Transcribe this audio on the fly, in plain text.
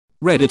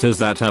Redditors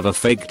that have a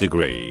fake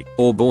degree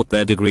or bought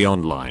their degree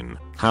online.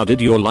 How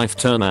did your life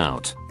turn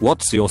out?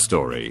 What's your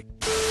story?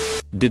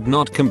 Did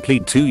not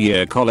complete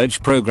 2-year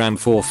college program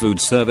for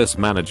food service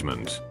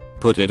management.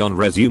 Put it on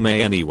resume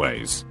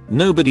anyways.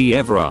 Nobody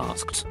ever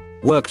asked.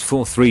 Worked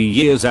for 3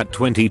 years at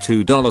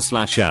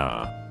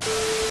 $22/hour.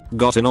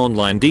 Got an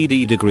online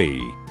DD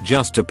degree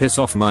just to piss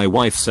off my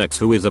wife's ex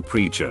who is a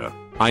preacher.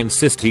 I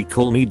insist he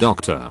call me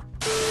doctor.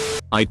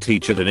 I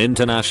teach at an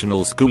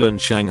international school in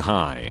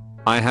Shanghai.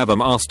 I have a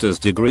master's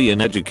degree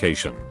in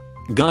education.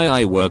 Guy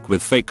I work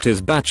with faked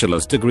his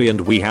bachelor's degree and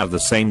we have the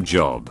same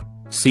job.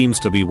 Seems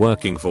to be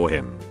working for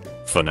him.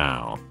 For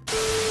now.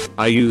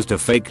 I used a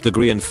fake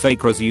degree and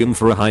fake resume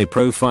for a high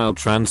profile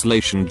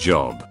translation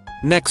job.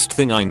 Next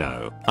thing I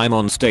know, I'm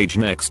on stage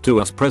next to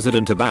us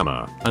President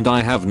Obama, and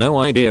I have no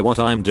idea what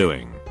I'm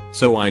doing.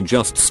 So I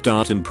just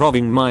start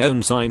improving my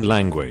own sign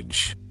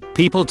language.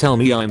 People tell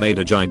me I made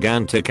a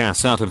gigantic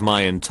ass out of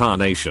my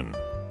intonation.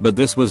 But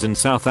this was in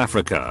South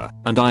Africa,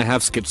 and I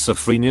have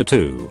schizophrenia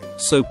too,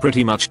 so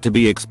pretty much to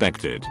be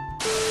expected.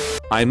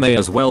 I may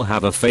as well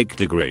have a fake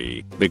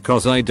degree,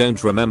 because I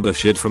don't remember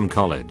shit from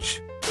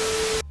college.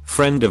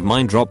 Friend of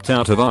mine dropped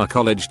out of our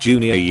college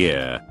junior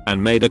year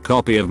and made a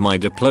copy of my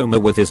diploma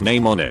with his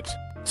name on it.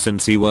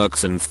 Since he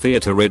works in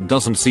theater, it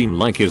doesn't seem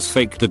like his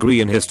fake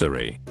degree in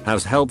history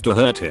has helped or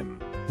hurt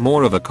him.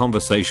 More of a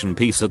conversation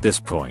piece at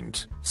this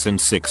point,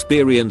 since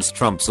experience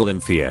trumps all in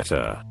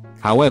theater.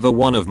 However,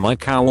 one of my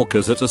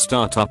coworkers at a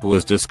startup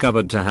was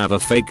discovered to have a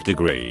fake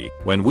degree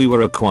when we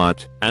were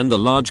acquired, and the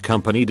large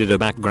company did a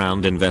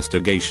background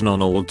investigation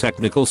on all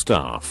technical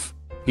staff.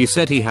 He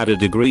said he had a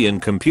degree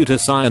in computer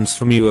science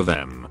from U of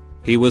M.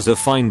 He was a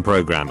fine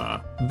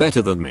programmer,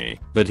 better than me,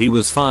 but he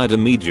was fired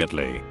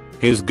immediately.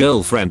 His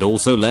girlfriend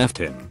also left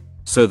him,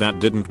 so that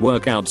didn't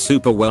work out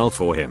super well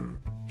for him.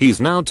 He's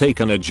now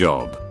taken a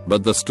job,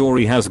 but the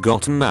story has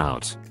gotten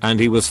out, and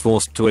he was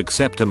forced to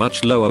accept a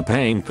much lower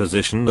paying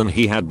position than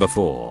he had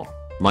before.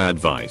 My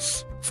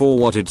advice, for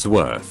what it's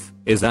worth,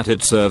 is that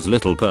it serves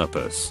little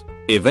purpose.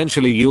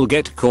 Eventually you'll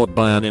get caught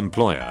by an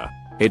employer.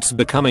 It's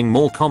becoming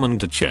more common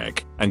to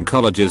check, and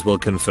colleges will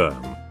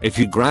confirm if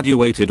you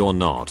graduated or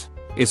not.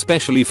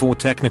 Especially for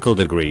technical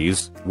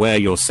degrees, where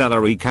your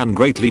salary can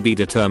greatly be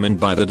determined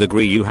by the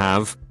degree you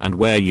have and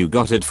where you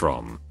got it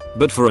from.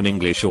 But for an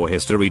English or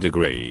history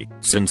degree,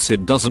 since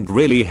it doesn't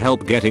really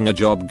help getting a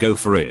job, go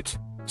for it.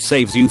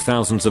 Saves you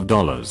thousands of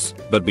dollars,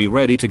 but be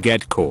ready to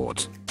get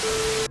caught.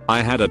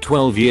 I had a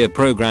 12-year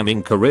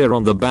programming career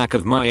on the back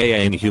of my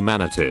AA in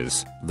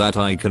humanities that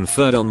I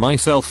conferred on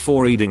myself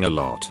for reading a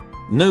lot.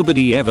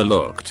 Nobody ever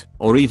looked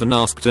or even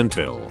asked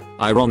until,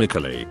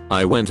 ironically,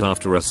 I went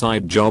after a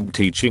side job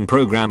teaching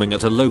programming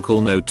at a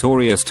local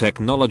notorious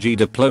technology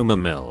diploma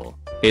mill.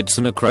 It's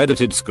an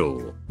accredited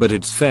school, but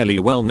it's fairly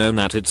well known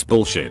that it's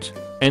bullshit.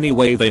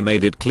 Anyway, they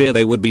made it clear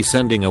they would be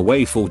sending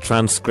away full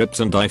transcripts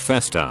and I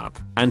fessed up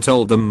and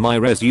told them my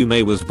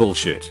resume was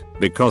bullshit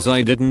because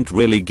I didn't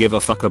really give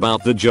a fuck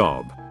about the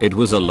job. It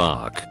was a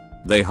lark.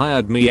 They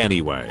hired me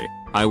anyway.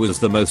 I was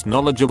the most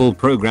knowledgeable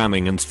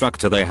programming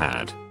instructor they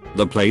had.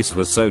 The place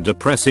was so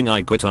depressing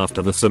I quit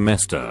after the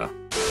semester.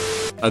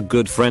 A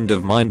good friend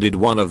of mine did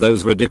one of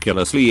those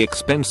ridiculously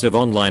expensive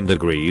online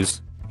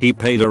degrees. He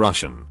paid a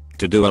Russian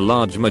to do a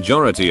large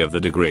majority of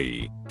the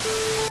degree.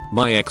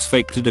 My ex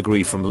faked a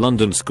degree from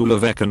London School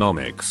of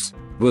Economics.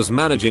 Was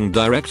managing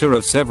director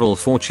of several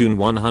Fortune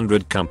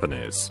 100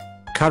 companies.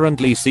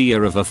 Currently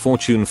CEO of a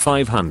Fortune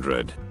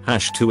 500,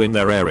 #2 in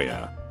their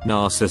area.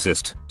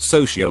 Narcissist,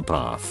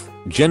 sociopath.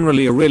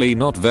 Generally a really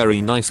not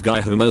very nice guy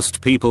who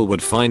most people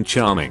would find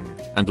charming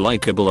and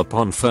likable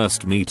upon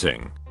first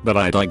meeting, but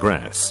I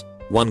digress.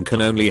 One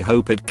can only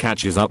hope it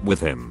catches up with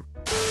him.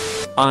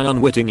 I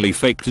unwittingly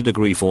faked a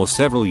degree for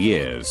several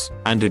years,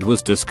 and it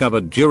was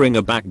discovered during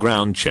a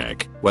background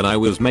check when I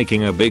was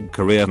making a big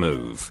career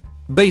move.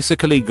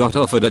 Basically got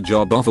offered a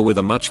job offer with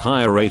a much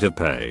higher rate of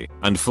pay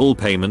and full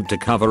payment to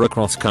cover a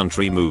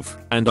cross-country move,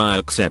 and I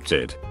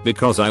accepted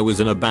because I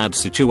was in a bad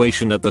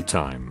situation at the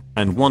time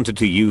and wanted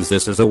to use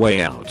this as a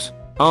way out.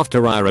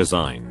 After I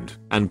resigned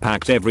and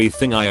packed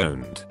everything I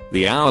owned,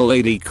 the hour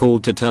lady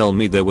called to tell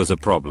me there was a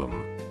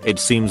problem. It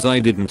seems I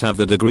didn't have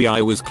the degree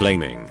I was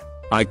claiming.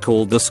 I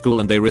called the school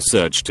and they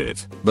researched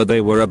it, but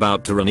they were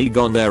about to renege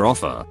on their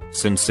offer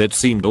since it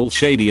seemed all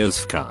shady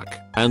as fuck,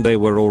 and they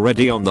were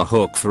already on the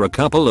hook for a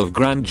couple of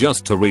grand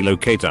just to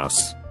relocate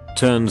us.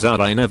 Turns out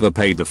I never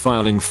paid the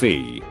filing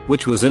fee,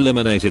 which was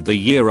eliminated the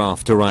year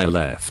after I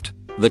left.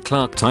 The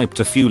clerk typed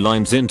a few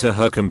lines into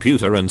her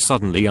computer and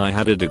suddenly I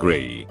had a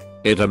degree.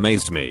 It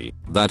amazed me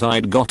that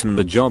I'd gotten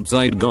the jobs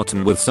I'd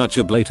gotten with such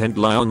a blatant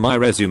lie on my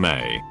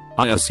resume.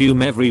 I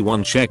assume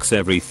everyone checks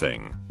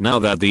everything now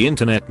that the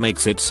internet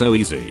makes it so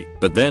easy,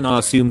 but then I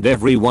assumed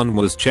everyone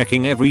was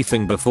checking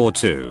everything before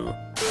too.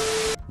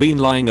 Been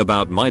lying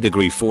about my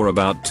degree for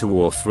about 2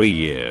 or 3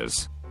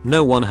 years.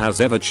 No one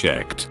has ever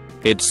checked.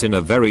 It's in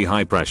a very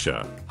high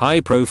pressure, high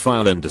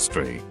profile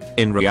industry.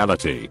 In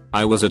reality,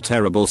 I was a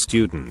terrible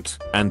student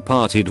and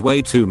partied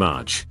way too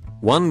much.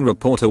 One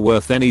reporter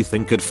worth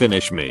anything could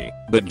finish me,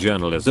 but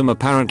journalism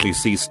apparently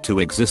ceased to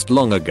exist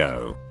long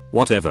ago.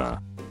 Whatever.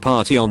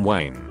 Party on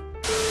Wayne.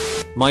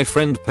 My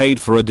friend paid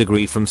for a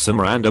degree from some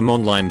random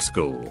online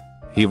school.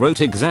 He wrote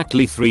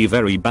exactly 3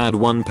 very bad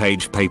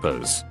one-page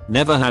papers,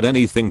 never had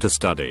anything to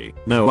study,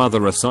 no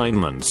other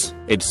assignments,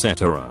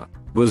 etc.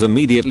 Was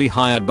immediately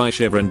hired by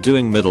Chevron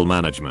doing middle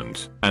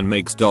management, and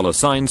makes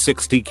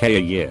 $60K a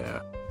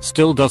year.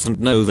 Still doesn't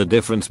know the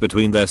difference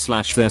between their.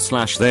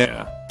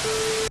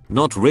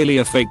 Not really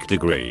a fake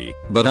degree,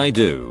 but I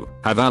do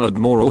have valid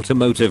more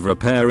automotive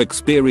repair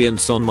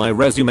experience on my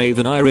resume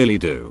than I really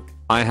do.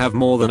 I have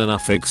more than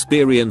enough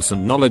experience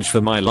and knowledge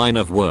for my line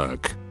of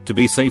work to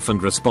be safe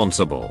and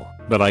responsible,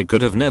 but I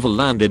could have never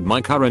landed my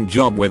current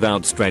job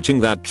without stretching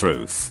that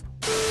truth.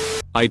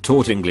 I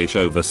taught English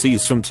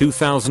overseas from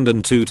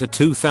 2002 to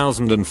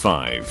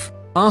 2005.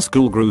 Our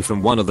school grew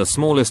from one of the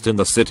smallest in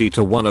the city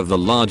to one of the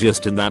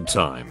largest in that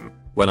time.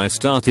 When I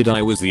started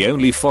I was the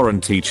only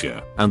foreign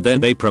teacher, and then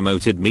they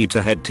promoted me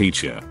to head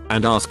teacher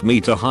and asked me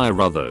to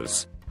hire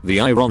others. The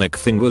ironic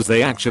thing was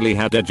they actually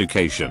had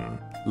education.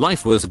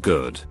 Life was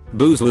good,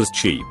 booze was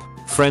cheap,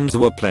 friends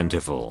were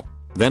plentiful.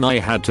 Then I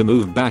had to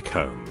move back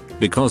home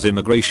because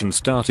immigration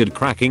started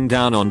cracking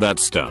down on that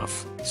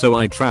stuff. So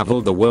I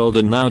traveled the world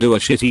and now do a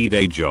shitty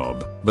day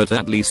job, but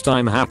at least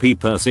I'm happy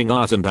pursuing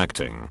art and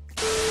acting.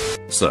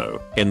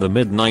 So, in the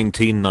mid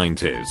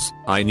 1990s,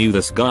 I knew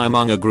this guy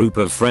among a group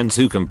of friends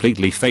who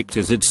completely faked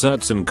his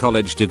certs and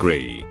college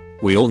degree.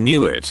 We all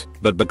knew it,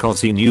 but because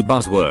he knew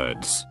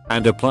buzzwords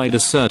and applied a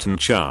certain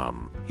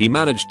charm, he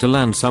managed to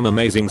land some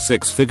amazing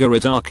 6-figure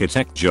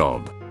architect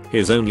job.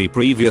 His only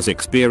previous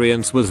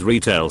experience was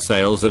retail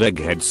sales at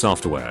Egghead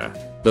Software.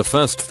 The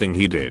first thing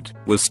he did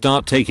was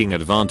start taking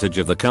advantage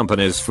of the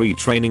company's free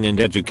training and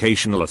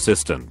educational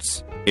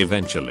assistance.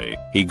 Eventually,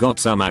 he got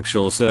some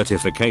actual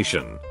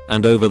certification,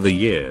 and over the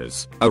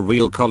years, a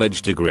real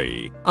college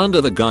degree,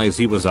 under the guise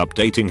he was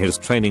updating his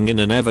training in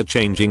an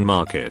ever-changing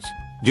market.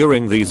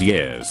 During these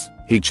years,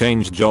 he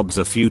changed jobs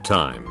a few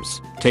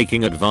times,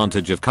 taking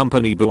advantage of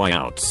company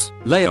buyouts,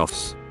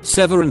 layoffs,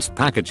 severance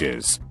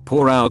packages,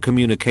 poor hour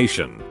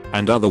communication,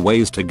 and other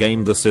ways to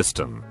game the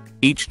system.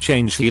 Each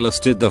change he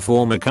listed the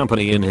former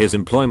company in his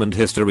employment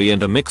history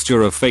and a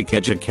mixture of fake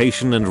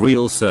education and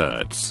real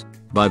certs.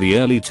 By the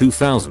early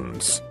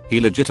 2000s,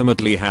 he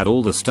legitimately had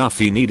all the stuff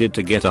he needed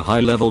to get a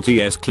high-level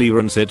TS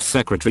clearance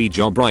secretary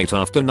job right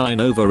after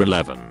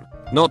 9/11.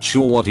 Not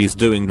sure what he's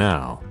doing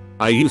now.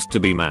 I used to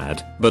be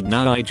mad, but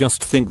now I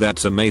just think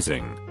that's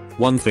amazing.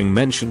 One thing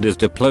mentioned is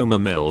diploma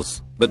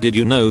mills, but did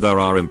you know there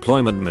are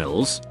employment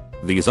mills?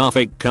 These are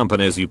fake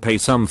companies you pay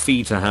some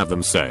fee to have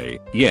them say,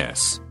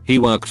 yes, he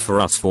worked for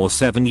us for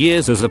 7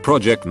 years as a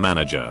project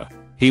manager.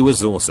 He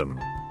was awesome.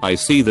 I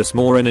see this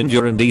more in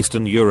India and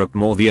Eastern Europe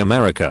more than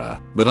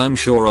America, but I'm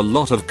sure a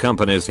lot of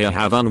companies here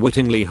have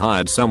unwittingly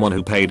hired someone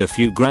who paid a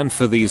few grand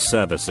for these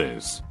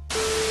services.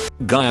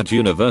 Guy at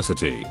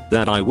university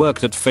that I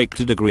worked at faked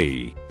a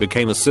degree,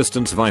 became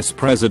assistant vice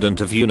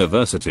president of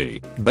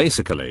university,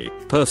 basically,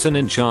 person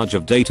in charge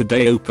of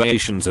day-to-day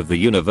operations of the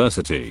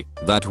university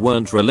that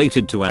weren't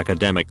related to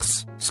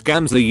academics,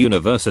 scams the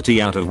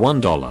university out of $1,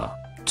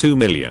 $2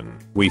 million,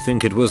 we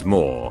think it was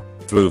more,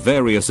 through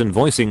various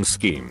invoicing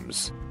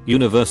schemes.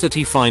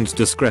 University finds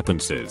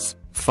discrepancies,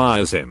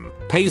 fires him,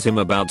 pays him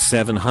about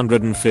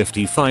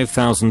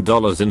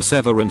 $755,000 in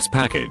severance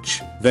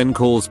package, then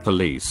calls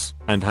police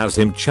and has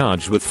him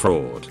charged with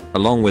fraud,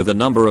 along with a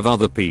number of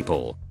other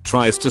people,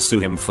 tries to sue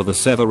him for the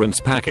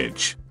severance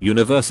package.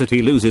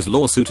 University loses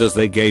lawsuit as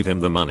they gave him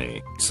the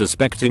money,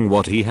 suspecting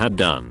what he had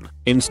done,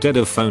 instead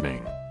of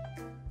phoning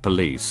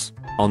police.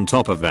 On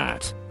top of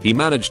that, he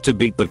managed to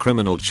beat the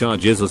criminal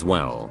charges as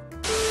well.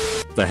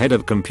 The head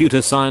of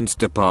computer science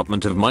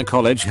department of my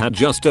college had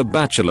just a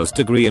bachelor's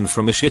degree and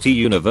from a shitty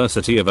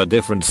university of a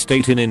different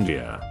state in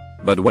India.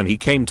 But when he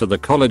came to the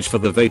college for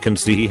the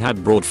vacancy he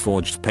had brought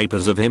forged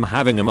papers of him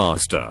having a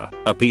master,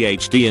 a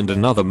PhD and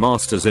another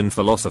master's in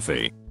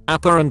philosophy.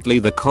 Apparently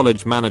the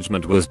college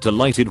management was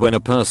delighted when a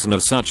person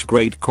of such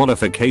great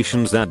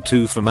qualifications and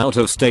two from out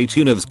of state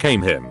univs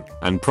came him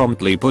and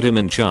promptly put him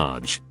in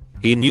charge.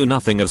 He knew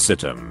nothing of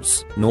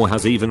systems, nor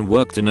has even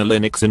worked in a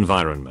Linux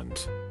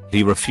environment.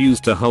 He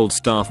refused to hold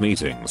staff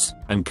meetings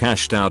and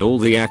cashed out all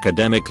the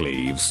academic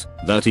leaves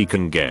that he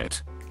can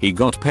get. He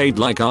got paid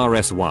like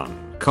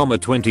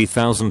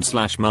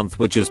 $1,20,000/month,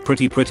 which is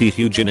pretty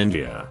huge in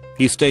India.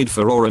 He stayed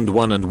for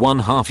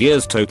 1.5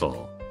 years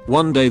total.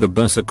 One day the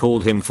bursar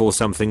called him for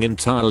something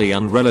entirely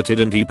unrelated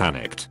and he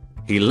panicked.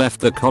 He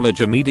left the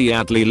college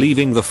immediately,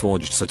 leaving the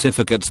forged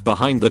certificates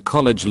behind. The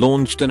college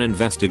launched an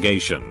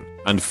investigation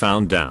and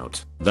found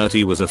out that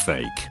he was a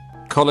fake.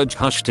 College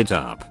hushed it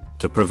up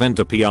to prevent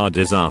a PR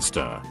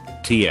disaster.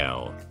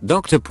 TL.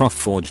 Dr. Prof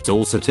forged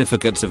all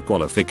certificates of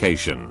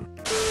qualification.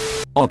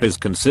 Op is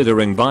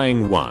considering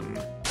buying one.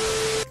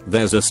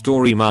 There's a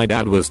story my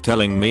dad was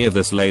telling me of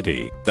this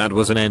lady that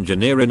was an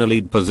engineer in a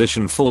lead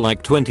position for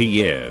like 20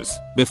 years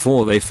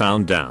before they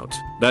found out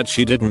that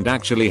she didn't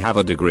actually have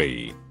a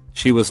degree.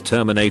 She was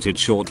terminated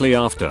shortly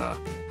after.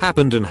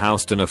 Happened in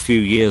Houston a few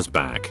years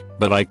back,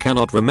 but I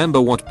cannot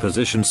remember what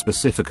position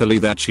specifically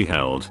that she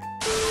held.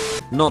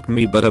 Not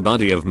me, but a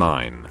buddy of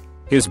mine.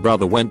 His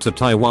brother went to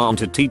Taiwan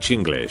to teach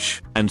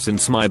English, and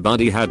since my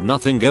buddy had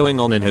nothing going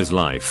on in his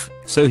life,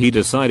 so he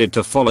decided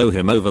to follow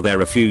him over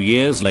there a few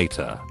years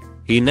later.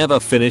 He never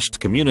finished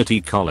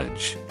community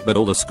college, but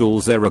all the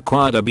schools there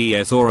required a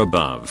BS or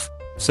above.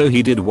 So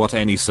he did what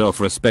any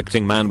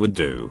self-respecting man would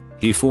do.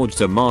 He forged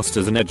a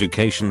master's in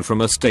education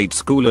from a state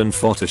school in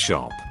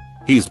Photoshop.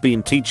 He's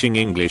been teaching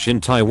English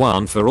in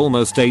Taiwan for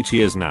almost 8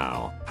 years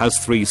now, has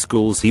 3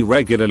 schools he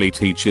regularly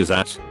teaches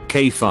at,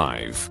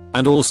 K5,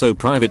 and also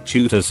private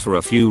tutors for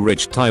a few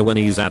rich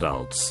Taiwanese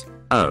adults.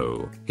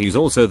 Oh, he's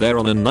also there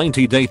on a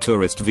 90-day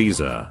tourist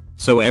visa,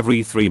 so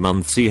every 3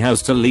 months he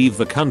has to leave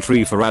the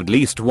country for at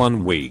least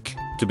 1 week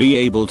to be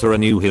able to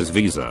renew his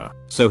visa.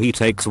 So he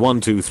takes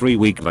 1 to 3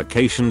 week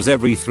vacations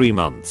every 3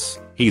 months.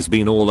 He's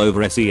been all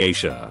over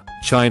Asia,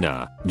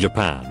 China,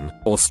 Japan,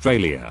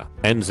 Australia,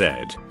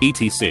 NZ,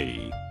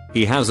 etc.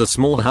 He has a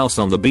small house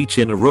on the beach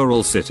in a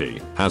rural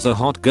city, has a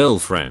hot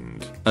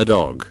girlfriend, a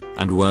dog,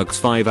 and works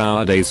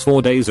 5-hour days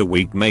 4 days a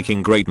week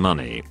making great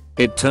money.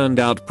 It turned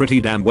out pretty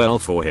damn well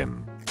for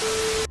him.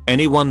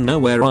 Anyone know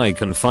where I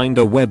can find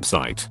a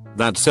website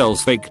that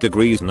sells fake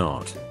degrees?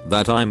 Not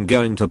that I'm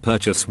going to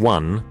purchase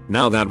one,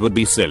 now that would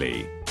be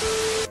silly.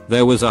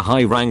 There was a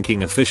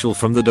high-ranking official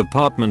from the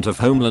Department of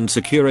Homeland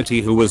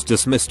Security who was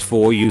dismissed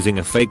for using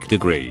a fake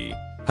degree.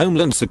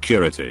 Homeland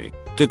Security.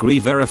 Degree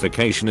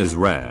verification is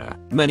rare.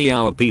 Many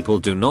our people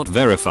do not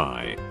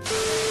verify.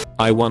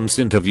 I once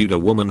interviewed a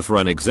woman for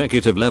an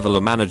executive level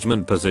of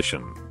management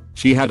position.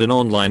 She had an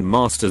online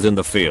master's in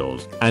the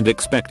field and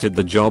expected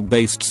the job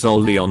based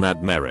solely on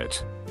that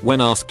merit. When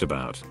asked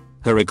about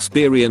her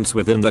experience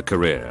within the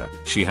career,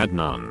 she had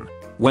none.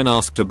 When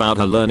asked about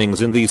her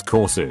learnings in these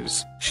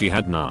courses, she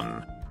had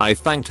none. I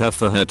thanked her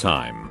for her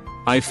time.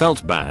 I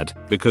felt bad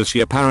because she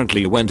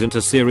apparently went into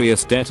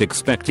serious debt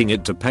expecting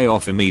it to pay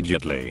off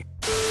immediately.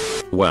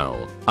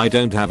 Well, I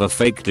don't have a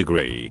fake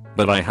degree,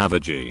 but I have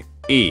a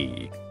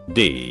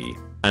GED,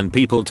 and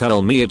people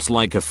tell me it's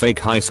like a fake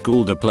high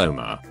school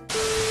diploma.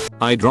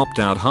 I dropped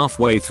out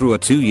halfway through a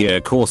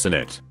 2-year course in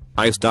it.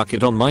 I stuck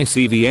it on my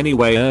CV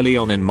anyway early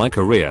on in my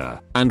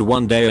career, and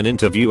one day an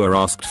interviewer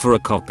asked for a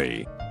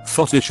copy.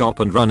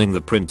 Photoshop and running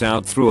the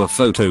printout through a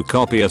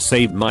photocopier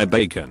saved my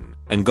bacon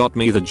and got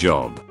me the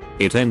job.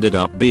 It ended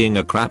up being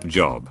a crap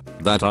job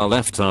that I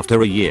left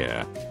after a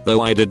year,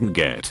 though I didn't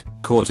get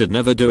caught. I'd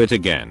never do it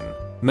again.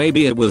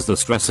 Maybe it was the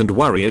stress and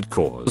worry it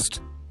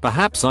caused.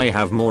 Perhaps I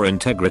have more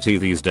integrity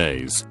these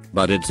days,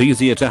 but it's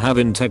easier to have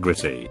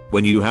integrity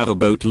when you have a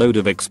boatload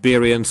of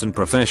experience and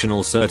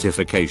professional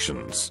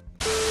certifications.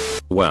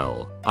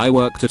 Well, I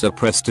worked at a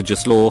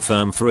prestigious law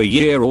firm for a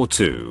year or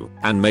 2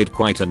 and made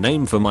quite a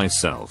name for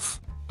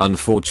myself.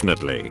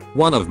 Unfortunately,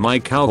 one of my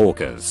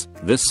coworkers,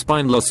 this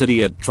spineless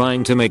idiot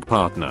trying to make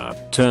partner,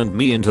 turned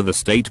me into the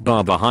state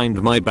bar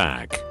behind my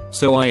back,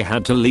 so I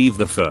had to leave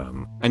the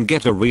firm and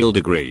get a real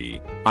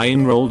degree. I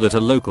enrolled at a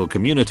local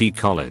community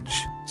college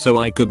so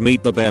I could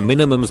meet the bare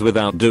minimums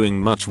without doing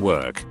much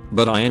work,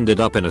 but I ended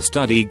up in a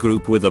study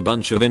group with a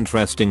bunch of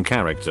interesting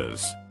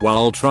characters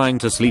while trying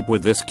to sleep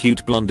with this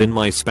cute blonde in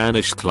my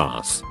Spanish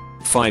class.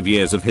 5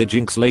 years of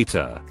hijinks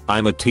later,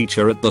 I'm a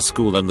teacher at the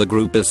school and the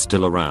group is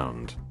still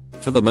around.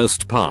 For the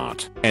most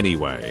part,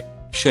 anyway.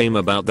 Shame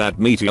about that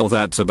meteor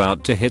that's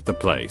about to hit the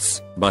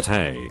place, but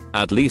hey,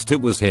 at least it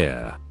was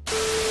here.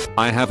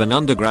 I have an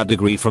undergrad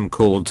degree from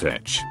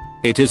Caltech.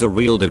 It is a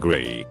real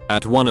degree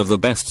at one of the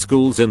best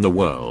schools in the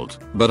world,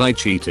 but I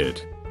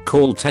cheated.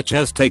 Caltech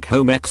has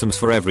take-home exams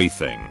for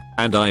everything,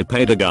 and I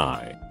paid a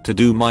guy to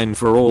do mine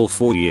for all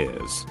 4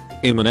 years.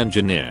 I'm an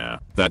engineer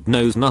that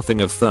knows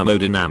nothing of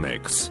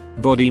thermodynamics,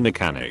 body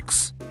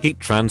mechanics, heat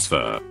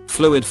transfer,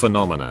 fluid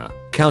phenomena,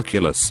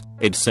 calculus,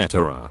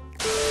 etc.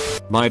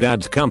 My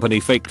dad's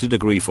company faked a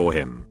degree for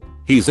him.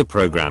 He's a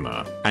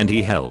programmer, and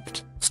he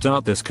helped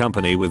start this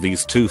company with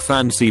these 2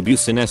 fancy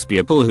business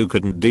people who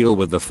couldn't deal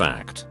with the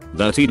fact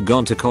that he'd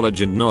gone to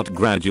college and not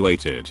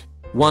graduated.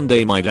 One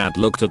day my dad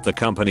looked at the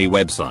company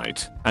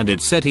website, and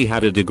it said he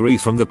had a degree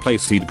from the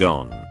place he'd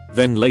gone.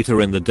 Then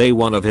later in the day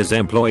one of his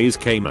employees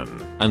came in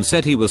and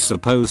said he was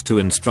supposed to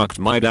instruct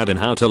my dad in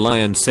how to lie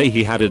and say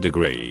he had a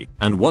degree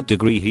and what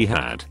degree he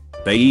had.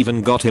 They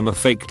even got him a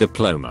fake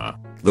diploma.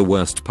 The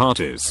worst part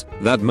is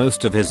that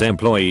most of his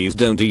employees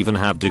don't even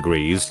have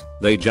degrees,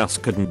 they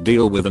just couldn't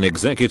deal with an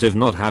executive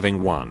not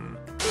having one.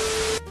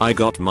 I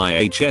got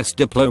my HS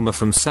diploma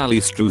from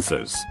Sally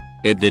Struthers.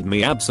 It did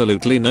me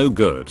absolutely no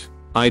good.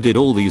 I did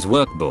all these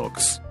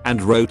workbooks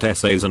and wrote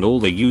essays and all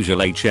the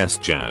usual HS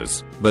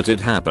jazz, but it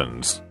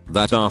happens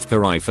that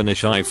after I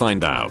finish I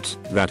find out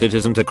that it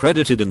isn't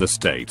accredited in the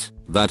state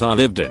that I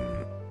lived in.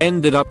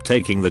 Ended up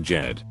taking the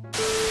JED.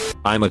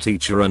 I'm a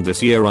teacher and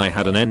this year I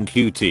had an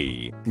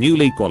NQT,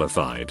 newly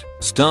qualified,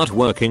 start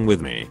working with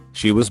me.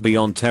 She was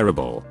beyond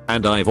terrible,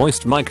 and I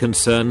voiced my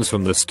concerns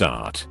from the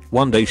start.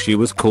 One day she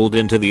was called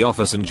into the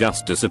office and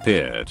just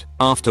disappeared.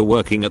 After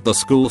working at the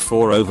school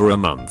for over a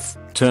month,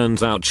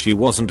 turns out she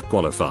wasn't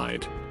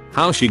qualified.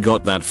 How she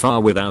got that far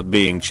without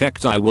being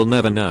checked I will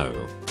never know.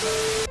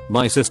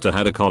 My sister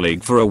had a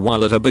colleague for a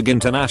while at a big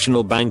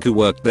international bank who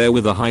worked there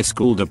with a high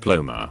school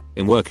diploma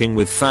in working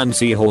with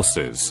fancy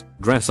horses,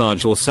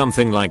 dressage or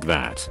something like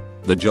that.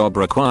 The job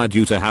required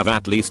you to have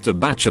at least a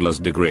bachelor's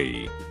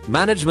degree.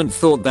 Management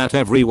thought that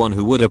everyone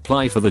who would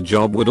apply for the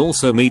job would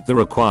also meet the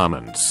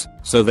requirements,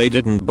 so they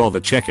didn't bother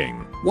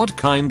checking what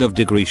kind of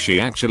degree she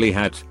actually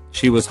had.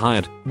 She was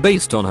hired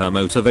based on her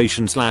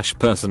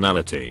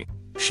motivation/personality.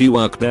 She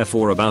worked there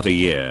for about a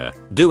year,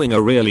 doing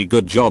a really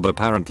good job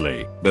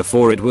apparently,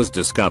 before it was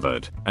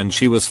discovered, and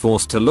she was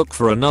forced to look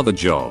for another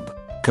job.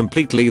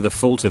 Completely the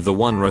fault of the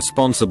one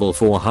responsible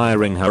for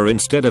hiring her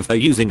instead of her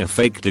using a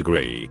fake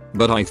degree,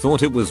 but I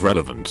thought it was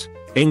relevant.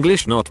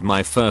 English not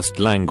my first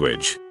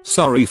language,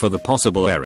 sorry for the possible error.